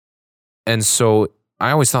 And so I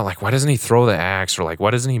always thought, like, why doesn't he throw the axe? Or, like, why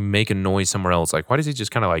doesn't he make a noise somewhere else? Like, why does he just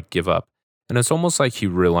kind of, like, give up? And it's almost like he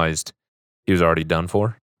realized he was already done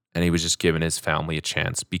for, and he was just giving his family a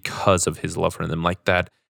chance because of his love for them. Like, that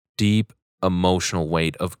deep emotional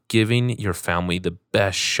weight of giving your family the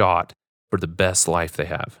best shot for the best life they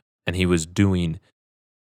have. And he was doing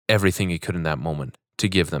everything he could in that moment to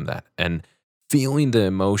give them that. And feeling the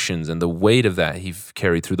emotions and the weight of that he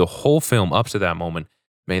carried through the whole film up to that moment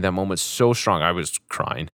made that moment so strong. I was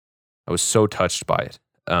crying. I was so touched by it.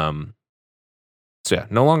 So yeah,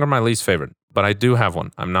 no longer my least favorite, but I do have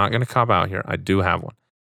one. I'm not going to cop out here. I do have one.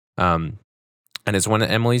 And it's when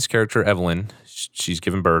Emily's character, Evelyn, she's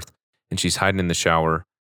given birth and she's hiding in the shower.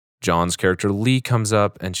 John's character, Lee, comes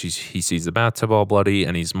up and he sees the bathtub all bloody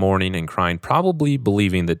and he's mourning and crying, probably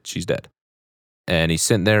believing that she's dead. And he's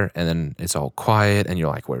sitting there, and then it's all quiet, and you're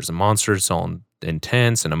like, where's the monster? It's all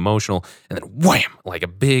intense and emotional. And then wham, like a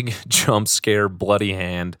big jump scare, bloody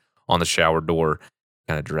hand on the shower door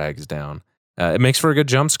kind of drags down. It makes for a good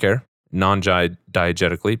jump scare,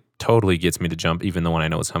 non-diegetically. Totally gets me to jump, even though when I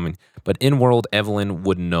know it's coming. But in world, Evelyn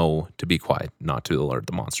would know to be quiet, not to alert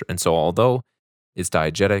the monster. And so although it's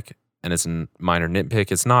diegetic and it's a minor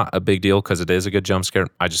nitpick, it's not a big deal because it is a good jump scare.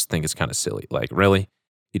 I just think it's kind of silly. Like, really?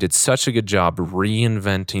 He did such a good job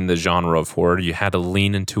reinventing the genre of horror. You had to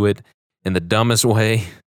lean into it in the dumbest way.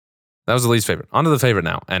 That was the least favorite. On to the favorite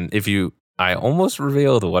now. And I almost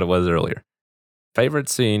revealed what it was earlier. Favorite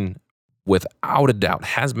scene, without a doubt,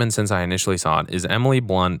 has been since I initially saw it, is Emily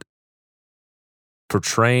Blunt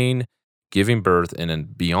portraying giving birth in a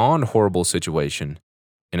beyond horrible situation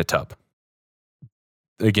in a tub.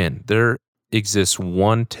 Again, there exists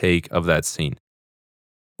one take of that scene,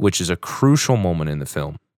 which is a crucial moment in the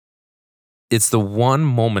film. It's the one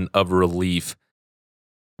moment of relief,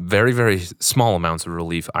 very, very small amounts of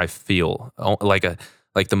relief I feel, like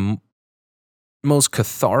the most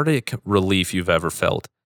cathartic relief you've ever felt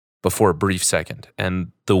before a brief second.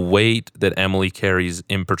 And the weight that Emily carries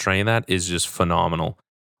in portraying that is just phenomenal.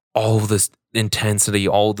 All of this intensity,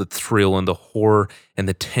 all the thrill and the horror and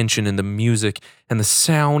the tension and the music and the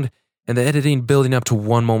sound and the editing building up to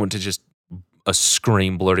one moment to just a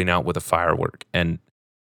scream blurting out with a firework. And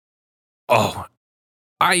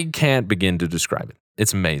I can't begin to describe it.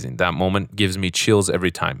 It's amazing. That moment gives me chills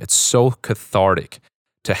every time. It's so cathartic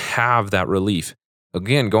to have that relief.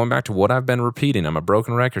 Again, going back to what I've been repeating, I'm a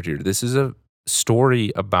broken record here. This is a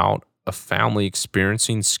story about a family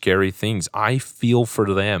experiencing scary things. I feel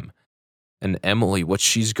for them. And Emily, what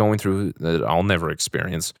she's going through that I'll never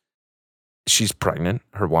experience. she's pregnant,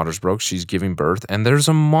 her water's broke, she's giving birth, and there's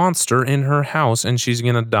a monster in her house, and she's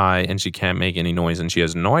gonna die, and she can't make any noise, and she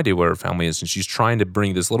has no idea where her family is, and she's trying to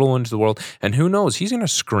bring this little one into the world, and who knows, he's gonna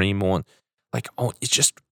scream one, like, oh, it's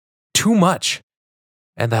just too much.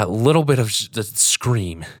 And that little bit of the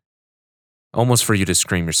scream, almost for you to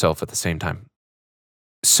scream yourself at the same time.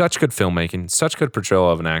 Such good filmmaking, such good portrayal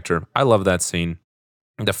of an actor. I love that scene.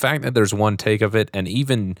 The fact that there's one take of it, and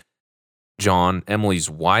even John, Emily's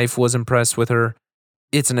wife, was impressed with her.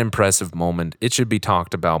 It's an impressive moment. It should be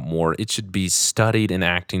talked about more. It should be studied in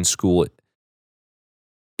acting school.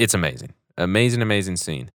 It's amazing. Amazing, amazing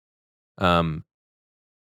scene. Without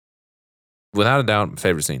a doubt,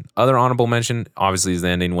 favorite scene. Other honorable mention, obviously, is the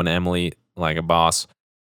ending when Emily, like a boss,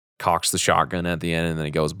 cocks the shotgun at the end and then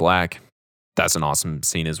it goes black. That's an awesome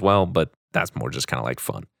scene as well, but that's more just kind of like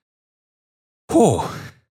fun. Whew,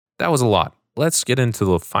 that was a lot. Let's get into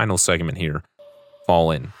the final segment here,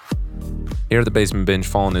 Fall In. Here at the Basement Binge,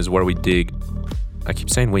 Fall In is where we dig, I keep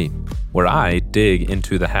saying we, where I dig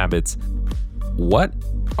into the habits. What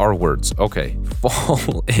are words? Okay,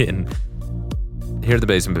 Fall In. Here at the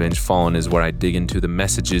Basement Binge, Fall In is where I dig into the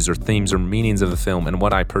messages or themes or meanings of the film and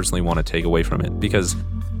what I personally want to take away from it. Because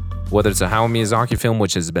whether it's a Hayao Miyazaki film,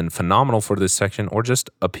 which has been phenomenal for this section, or just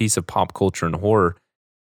a piece of pop culture and horror,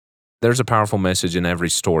 there's a powerful message in every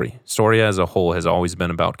story. Story as a whole has always been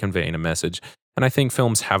about conveying a message. And I think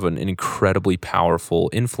films have an incredibly powerful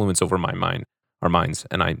influence over our minds.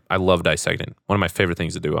 And I love dissecting. One of my favorite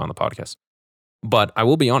things to do on the podcast. But I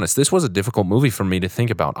will be honest, this was a difficult movie for me to think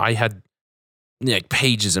about. I had like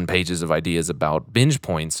pages and pages of ideas about binge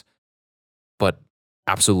points, but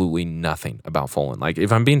absolutely nothing about Fall In. Like,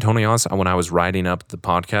 if I'm being totally honest, when I was writing up the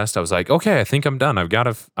podcast, I was like, okay, I think I'm done. I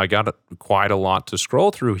got quite a lot to scroll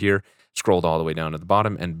through here. Scrolled all the way down to the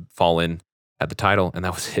bottom, and Fall In had the title, and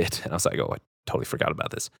that was it. And I was like, oh, I totally forgot about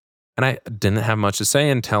this. And I didn't have much to say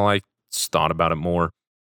until I thought about it more.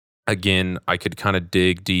 Again, I could kind of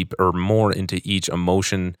dig deep or more into each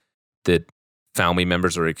emotion that family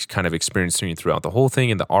members are kind of experiencing throughout the whole thing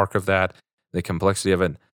and the arc of that, the complexity of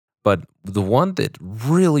it. But the one that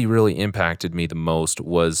really, really impacted me the most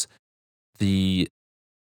was the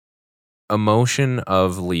emotion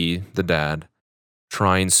of Lee, the dad,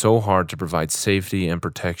 trying so hard to provide safety and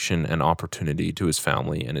protection and opportunity to his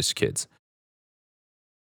family and his kids.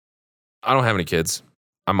 I don't have any kids.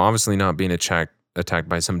 I'm obviously not being attacked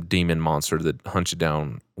by some demon monster that hunts you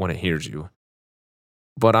down when it hears you.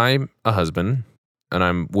 But I'm a husband, and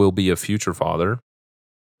I will be a future father.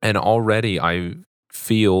 And already I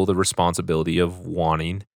feel the responsibility of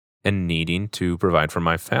wanting and needing to provide for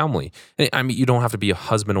my family. I mean, you don't have to be a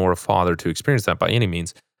husband or a father to experience that by any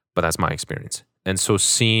means, but that's my experience. And so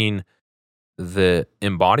seeing the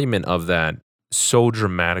embodiment of that so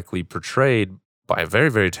dramatically portrayed by a very,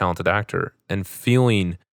 very talented actor, and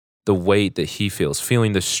feeling the weight that he feels,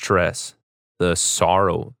 feeling the stress, the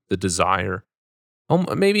sorrow, the desire,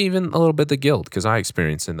 maybe even a little bit the guilt, because I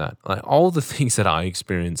experienced in that. Like, all the things that I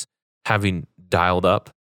experienced having dialed up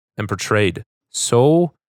and portrayed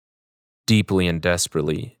so deeply and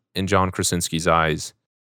desperately in John Krasinski's eyes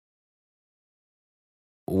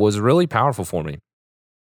was really powerful for me.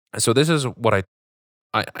 So this is what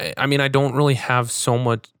I mean, I don't really have so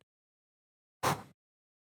much.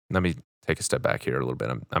 Let me take a step back here a little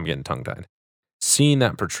bit. I'm getting tongue-tied. Seeing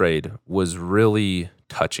that portrayed was really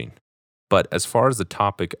touching. But as far as the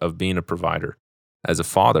topic of being a provider, as a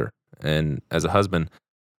father and as a husband,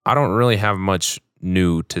 I don't really have much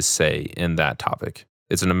new to say in that topic.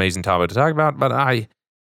 It's an amazing topic to talk about, but I'm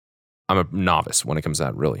a novice when it comes to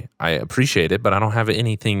that, really. I appreciate it, but I don't have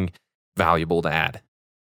anything valuable to add.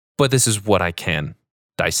 But this is what I can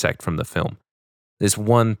dissect from the film. This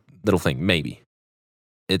one little thing, maybe.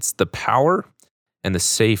 It's the power and the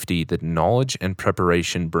safety that knowledge and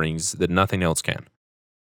preparation brings that nothing else can.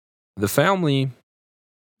 The family,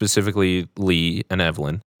 specifically Lee and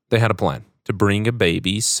Evelyn, they had a plan to bring a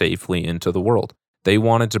baby safely into the world. They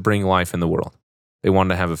wanted to bring life in the world. They wanted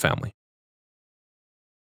to have a family.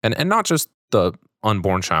 And not just the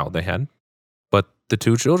unborn child they had, but the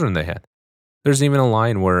two children they had. There's even a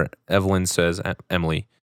line where Evelyn says, Emily,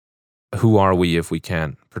 who are we if we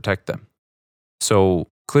can't protect them? So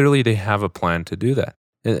clearly they have a plan to do that.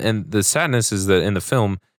 And the sadness is that in the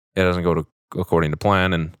film, it doesn't go according to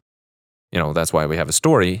plan. And, that's why we have a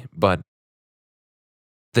story. But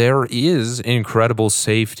there is incredible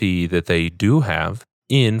safety that they do have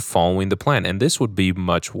in following the plan. And this would be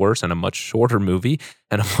much worse and a much shorter movie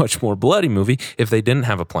and a much more bloody movie if they didn't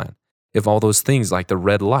have a plan. If all those things like the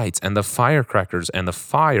red lights and the firecrackers and the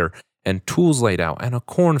fire and tools laid out and a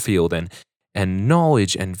cornfield and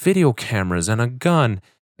knowledge and video cameras and a gun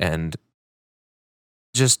and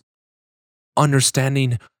just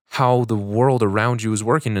understanding how the world around you is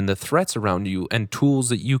working and the threats around you and tools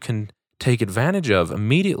that you can take advantage of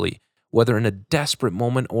immediately, whether in a desperate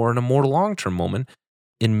moment or in a more long term moment,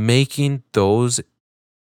 in making those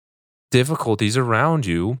difficulties around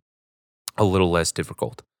you a little less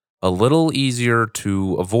difficult, a little easier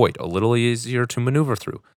to avoid, a little easier to maneuver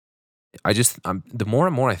through. The more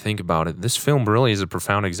and more I think about it, this film really is a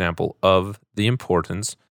profound example of the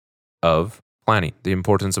importance of planning, the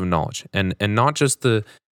importance of knowledge, and not just the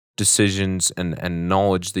decisions and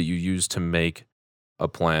knowledge that you use to make a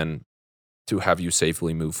plan to have you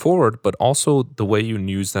safely move forward, but also the way you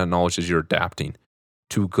use that knowledge as you're adapting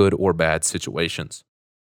to good or bad situations.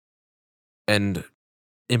 And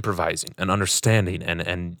improvising and understanding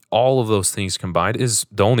and all of those things combined is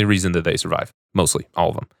the only reason that they survive, mostly all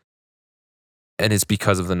of them. And it's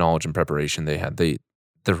because of the knowledge and preparation they had. The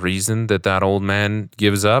reason that old man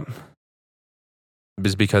gives up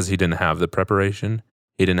is because he didn't have the preparation.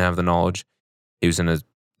 He didn't have the knowledge. He was in a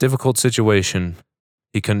difficult situation.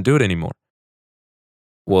 He couldn't do it anymore.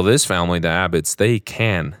 Well, this family, the Abbotts, they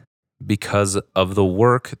can because of the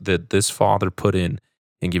work that this father put in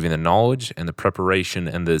giving the knowledge and the preparation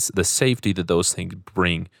and the safety that those things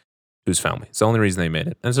bring to his family. It's the only reason they made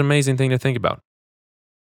it. And it's an amazing thing to think about.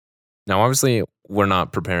 Now, obviously, we're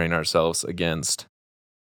not preparing ourselves against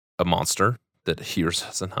a monster that hears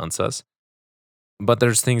us and hunts us. But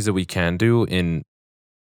there's things that we can do in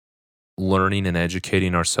learning and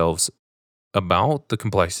educating ourselves about the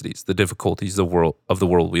complexities, the difficulties of the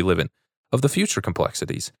world we live in, of the future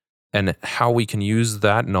complexities, and how we can use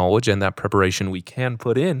that knowledge and that preparation we can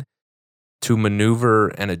put in to maneuver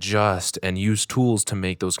and adjust and use tools to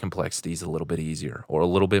make those complexities a little bit easier or a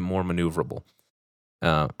little bit more maneuverable.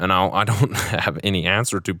 And I don't have any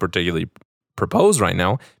answer to particularly propose right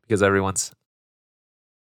now because everyone's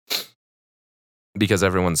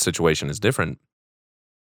situation is different.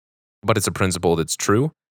 But it's a principle that's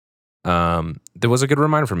true. There was a good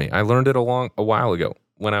reminder for me. I learned it a while ago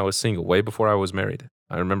when I was single, way before I was married.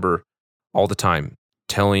 I remember all the time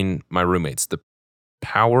telling my roommates the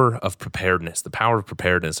power of preparedness.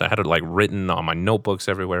 I had it like written on my notebooks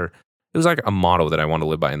everywhere. It was like a motto that I wanted to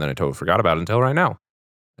live by, and then I totally forgot about it until right now.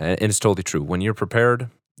 And it's totally true. When you're prepared,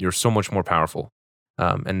 you're so much more powerful.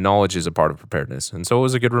 And knowledge is a part of preparedness. And so it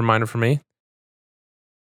was a good reminder for me.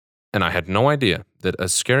 And I had no idea that a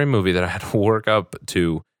scary movie that I had to work up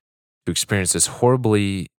to experience this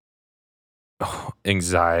horribly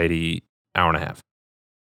anxiety hour and a half.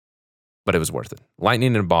 But it was worth it.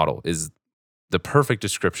 Lightning in a bottle is the perfect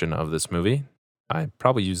description of this movie. I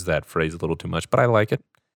probably use that phrase a little too much, but I like it.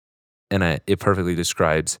 And it perfectly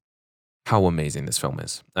describes how amazing this film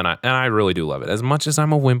is. And I really do love it. As much as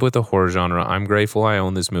I'm a wimp with the horror genre, I'm grateful I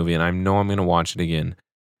own this movie and I know I'm going to watch it again.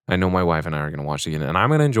 I know my wife and I are going to watch it again and I'm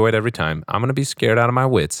going to enjoy it every time. I'm going to be scared out of my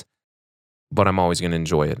wits, but I'm always going to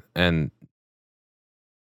enjoy it. And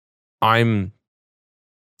I'm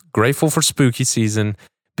grateful for spooky season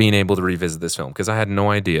being able to revisit this film because I had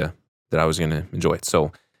no idea that I was going to enjoy it.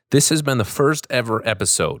 So this has been the first ever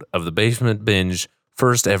episode of the Basement Binge,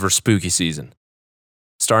 first ever spooky season.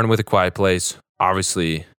 Starting with A Quiet Place,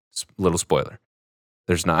 obviously, little spoiler.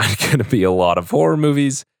 There's not going to be a lot of horror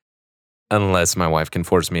movies unless my wife can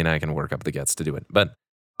force me and I can work up the guts to do it. But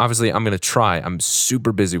obviously, I'm going to try. I'm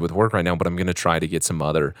super busy with work right now, but I'm going to try to get some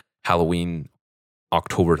other Halloween,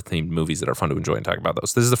 October-themed movies that are fun to enjoy and talk about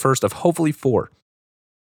those. This is the first of hopefully 4.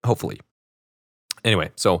 Hopefully.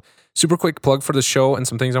 Anyway, so super quick plug for the show and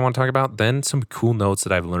some things I want to talk about, then some cool notes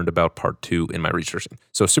that I've learned about part 2 in my researching.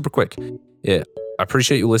 So super quick. I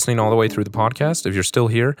appreciate you listening all the way through the podcast. If you're still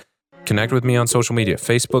here, connect with me on social media,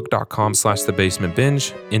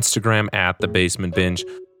 facebook.com/thebasementbinge, Instagram @thebasementbinge.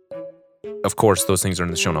 Of course, those things are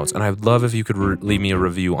in the show notes. And I'd love if you could leave me a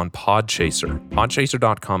review on Podchaser,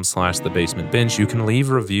 podchaser.com/thebasementbinge. You can leave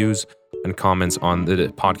reviews and comments on the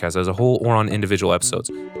podcast as a whole or on individual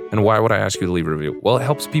episodes. And why would I ask you to leave a review? Well, it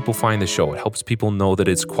helps people find the show. It helps people know that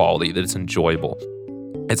it's quality, that it's enjoyable.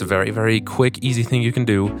 It's a very, very quick, easy thing you can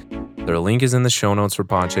do. Their link is in the show notes for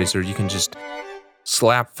Podchaser. You can just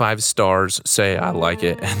slap 5 stars, say I like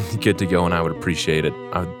it, and good to go, and I would appreciate it.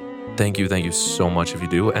 Thank you so much if you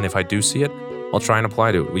do. And if I do see it, I'll try and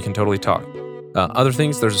apply to it. We can totally talk. Other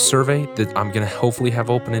things, there's a survey that I'm going to hopefully have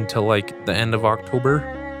open until like the end of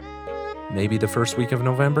October, maybe the first week of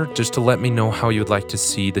November, just to let me know how you'd like to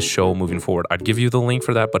see the show moving forward. I'd give you the link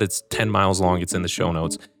for that, but it's 10 miles long. It's in the show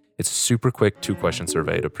notes. It's a super quick 2-question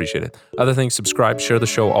survey. I'd appreciate it. Other things, subscribe, share the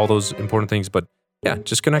show, all those important things. But yeah,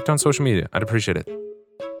 just connect on social media. I'd appreciate it.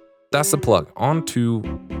 That's the plug. On to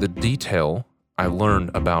the detail I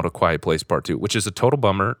learned about A Quiet Place Part 2, which is a total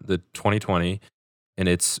bummer. The 2020 and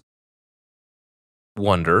its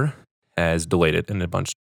wonder has delayed it in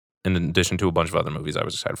addition to a bunch of other movies I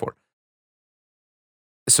was excited for.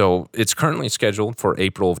 So it's currently scheduled for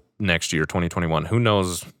April of next year, 2021. Who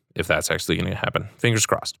knows if that's actually going to happen? Fingers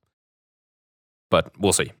crossed. But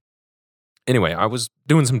we'll see. Anyway, I was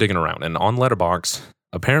doing some digging around, and on Letterboxd,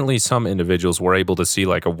 apparently some individuals were able to see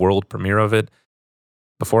like a world premiere of it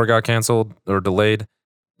before it got canceled or delayed.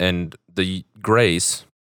 And the Grace,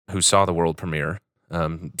 who saw the world premiere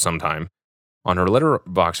sometime, on her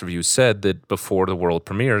Letterboxd review said that before the world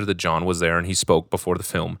premiere, that John was there and he spoke before the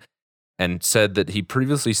film and said that he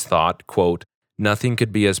previously thought, quote, nothing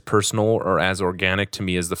could be as personal or as organic to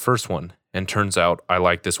me as the first one. And turns out I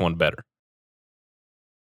like this one better.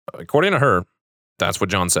 According to her, that's what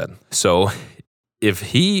John said. So if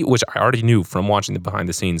he, which I already knew from watching the behind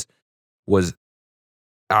the scenes, was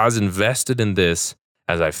as invested in this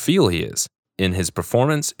as I feel he is, in his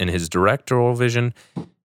performance, in his directorial vision,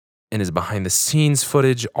 in his behind the scenes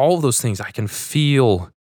footage, all of those things, I can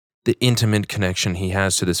feel the intimate connection he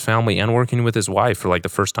has to this family and working with his wife for like the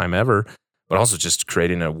first time ever, but also just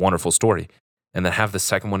creating a wonderful story. And then have the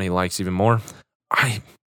second one he likes even more. Why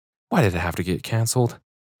did it have to get canceled?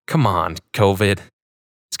 Come on, COVID.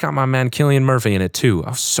 It's got my man Cillian Murphy in it too. I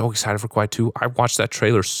was so excited for Quiet 2. I watched that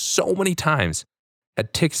trailer so many times.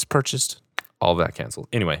 Had tickets purchased, all of that canceled.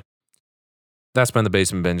 Anyway, that's been the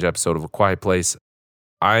Basement Binge episode of A Quiet Place.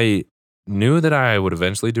 I knew that I would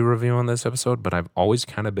eventually do a review on this episode, but I've always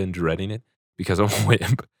kind of been dreading it because I'm a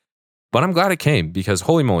wimp. But I'm glad it came because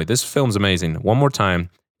holy moly, this film's amazing. One more time,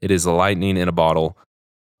 it is lightning in a bottle.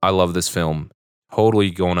 I love this film.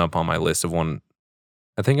 Totally going up on my list of one.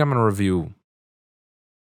 I think I'm going to review.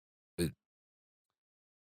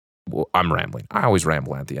 Well, I'm rambling. I always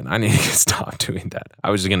ramble at the end. I need to stop doing that.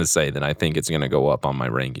 I was just going to say that I think it's going to go up on my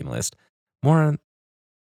ranking list. More on.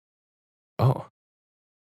 Oh.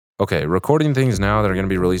 Okay, recording things now that are going to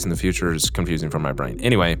be released in the future is confusing for my brain.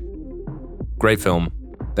 Anyway, great film.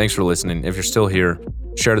 Thanks for listening. If you're still here,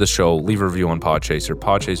 share the show. Leave a review on Podchaser.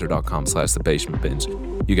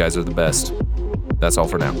 Podchaser.com/thebasementbinge. You guys are the best. That's all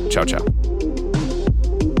for now. Ciao, ciao.